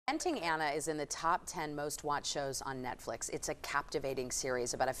Inventing Anna is in the top 10 most watched shows on Netflix. It's a captivating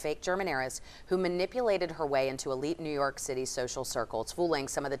series about a fake German heiress who manipulated her way into elite New York City social circles, fooling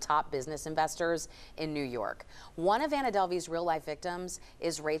some of the top business investors in New York. One of Anna Delvey's real-life victims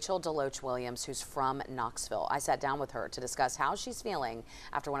is Rachel DeLoach Williams, who's from Knoxville. I sat down with her to discuss how she's feeling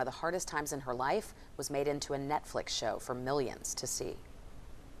after one of the hardest times in her life was made into a Netflix show for millions to see.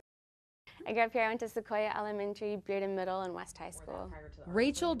 I grew up here. I went to Sequoia Elementary, Bearden Middle, and West High School.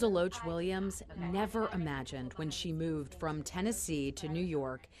 Rachel DeLoach Williams never imagined when she moved from Tennessee to New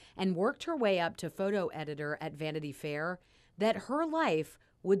York and worked her way up to photo editor at Vanity Fair that her life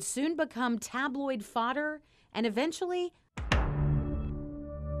would soon become tabloid fodder and eventually a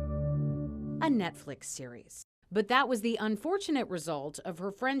Netflix series. But that was the unfortunate result of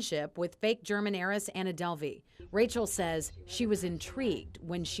her friendship with fake German heiress Anna Delvey. Rachel says she was intrigued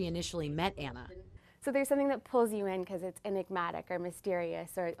when she initially met Anna. So there's something that pulls you in because it's enigmatic or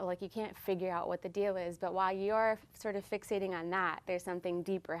mysterious, or like you can't figure out what the deal is. But while you're sort of fixating on that, there's something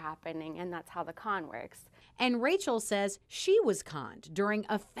deeper happening, and that's how the con works. And Rachel says she was conned during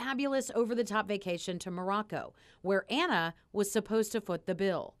a fabulous over-the-top vacation to Morocco, where Anna was supposed to foot the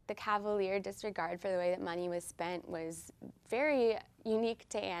bill. The cavalier disregard for the way that money was spent was very unique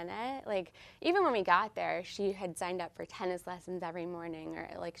to Anna. Like, even when we got there, she had signed up for tennis lessons every morning, or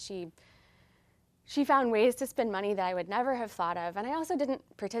like she found ways to spend money that I would never have thought of, and I also didn't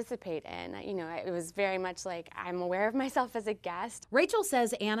participate in. You know, it was very much like I'm aware of myself as a guest. Rachel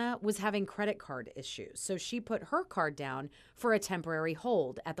says Anna was having credit card issues, so she put her card down for a temporary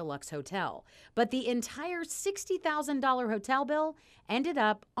hold at the Lux Hotel. But the entire $60,000 hotel bill ended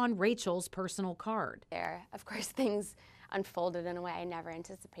up on Rachel's personal card. There, of course, things unfolded in a way I never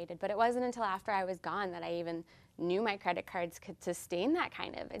anticipated, but it wasn't until after I was gone that I even knew my credit cards could sustain that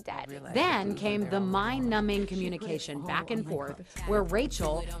kind of a debt. Then came the mind-numbing communication back and forth where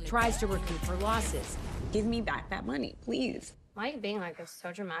Rachel tries to recoup her losses. Give me back that money, please. Why are you being like this?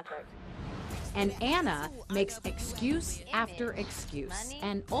 So dramatic. And Anna makes excuse after excuse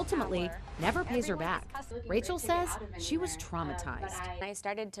and ultimately never pays her back. Rachel says she was traumatized. I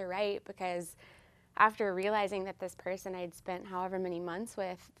started to write because after realizing that this person I'd spent however many months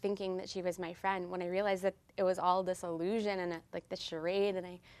with thinking that she was my friend, when I realized that it was all this illusion and like the charade, and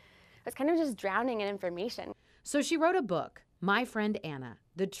I was kind of just drowning in information. So she wrote a book, My Friend Anna,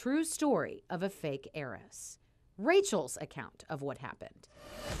 The True Story of a Fake Heiress. Rachel's account of what happened.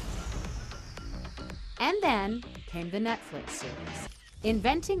 And then came the Netflix series.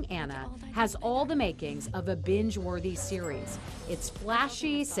 Inventing Anna has all the makings of a binge-worthy series. It's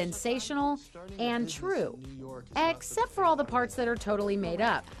flashy, sensational, and true, except for all the parts that are totally made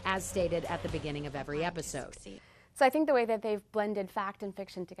up, as stated at the beginning of every episode. So I think the way that they've blended fact and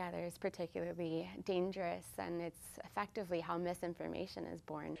fiction together is particularly dangerous, and it's effectively how misinformation is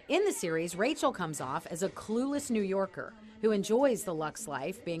born. In the series, Rachel comes off as a clueless New Yorker who enjoys the luxe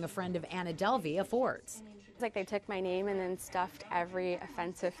life being a friend of Anna Delvey affords. It's like they took my name and then stuffed every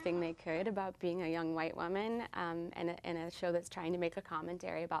offensive thing they could about being a young white woman in a show that's trying to make a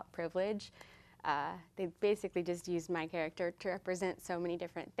commentary about privilege. They basically just used my character to represent so many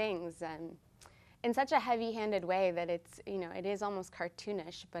different things in such a heavy-handed way that it's, you know, it is almost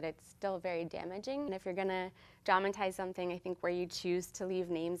cartoonish, but it's still very damaging. And if you're gonna dramatize something, I think where you choose to leave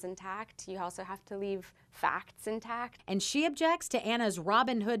names intact, you also have to leave facts intact. And she objects to Anna's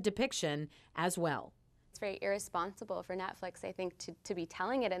Robin Hood depiction as well. It's very irresponsible for Netflix, I think, to be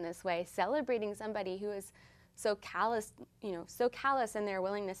telling it in this way, celebrating somebody who is so callous, you know, so callous in their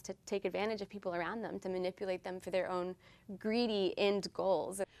willingness to take advantage of people around them, to manipulate them for their own greedy end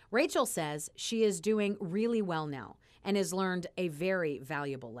goals. Rachel says she is doing really well now and has learned a very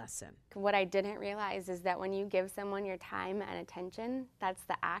valuable lesson. What I didn't realize is that when you give someone your time and attention, that's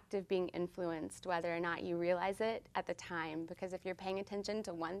the act of being influenced, whether or not you realize it at the time. Because if you're paying attention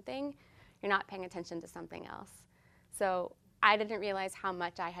to one thing, you're not paying attention to something else. So I didn't realize how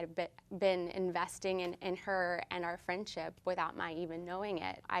much I had been investing in her and our friendship without my even knowing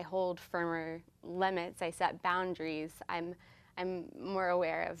it. I hold firmer limits, I set boundaries. I'm more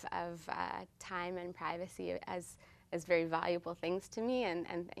aware of time and privacy as very valuable things to me, and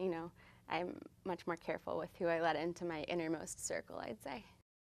you know, I'm much more careful with who I let into my innermost circle, I'd say.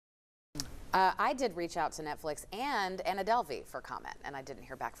 I did reach out to Netflix and Anna Delvey for comment, and I didn't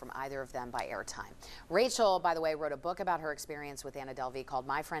hear back from either of them by airtime. Rachel, by the way, wrote a book about her experience with Anna Delvey called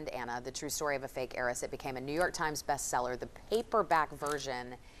My Friend Anna, The True Story of a Fake Heiress. It became a New York Times bestseller. The paperback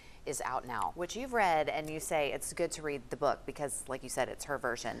version is out now. Which you've read, and you say it's good to read the book because, like you said, it's her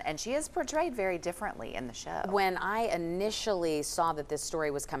version. And she is portrayed very differently in the show. When I initially saw that this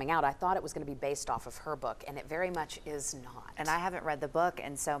story was coming out, I thought it was going to be based off of her book, and it very much is not. And I haven't read the book,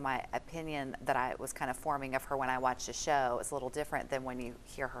 and so my opinion that I was kind of forming of her when I watched the show is a little different than when you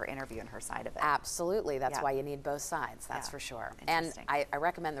hear her interview and her side of it. Absolutely. That's Yeah. why you need both sides. That's Yeah. for sure. And Interesting. I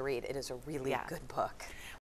recommend the read. It is a really Yeah. good book.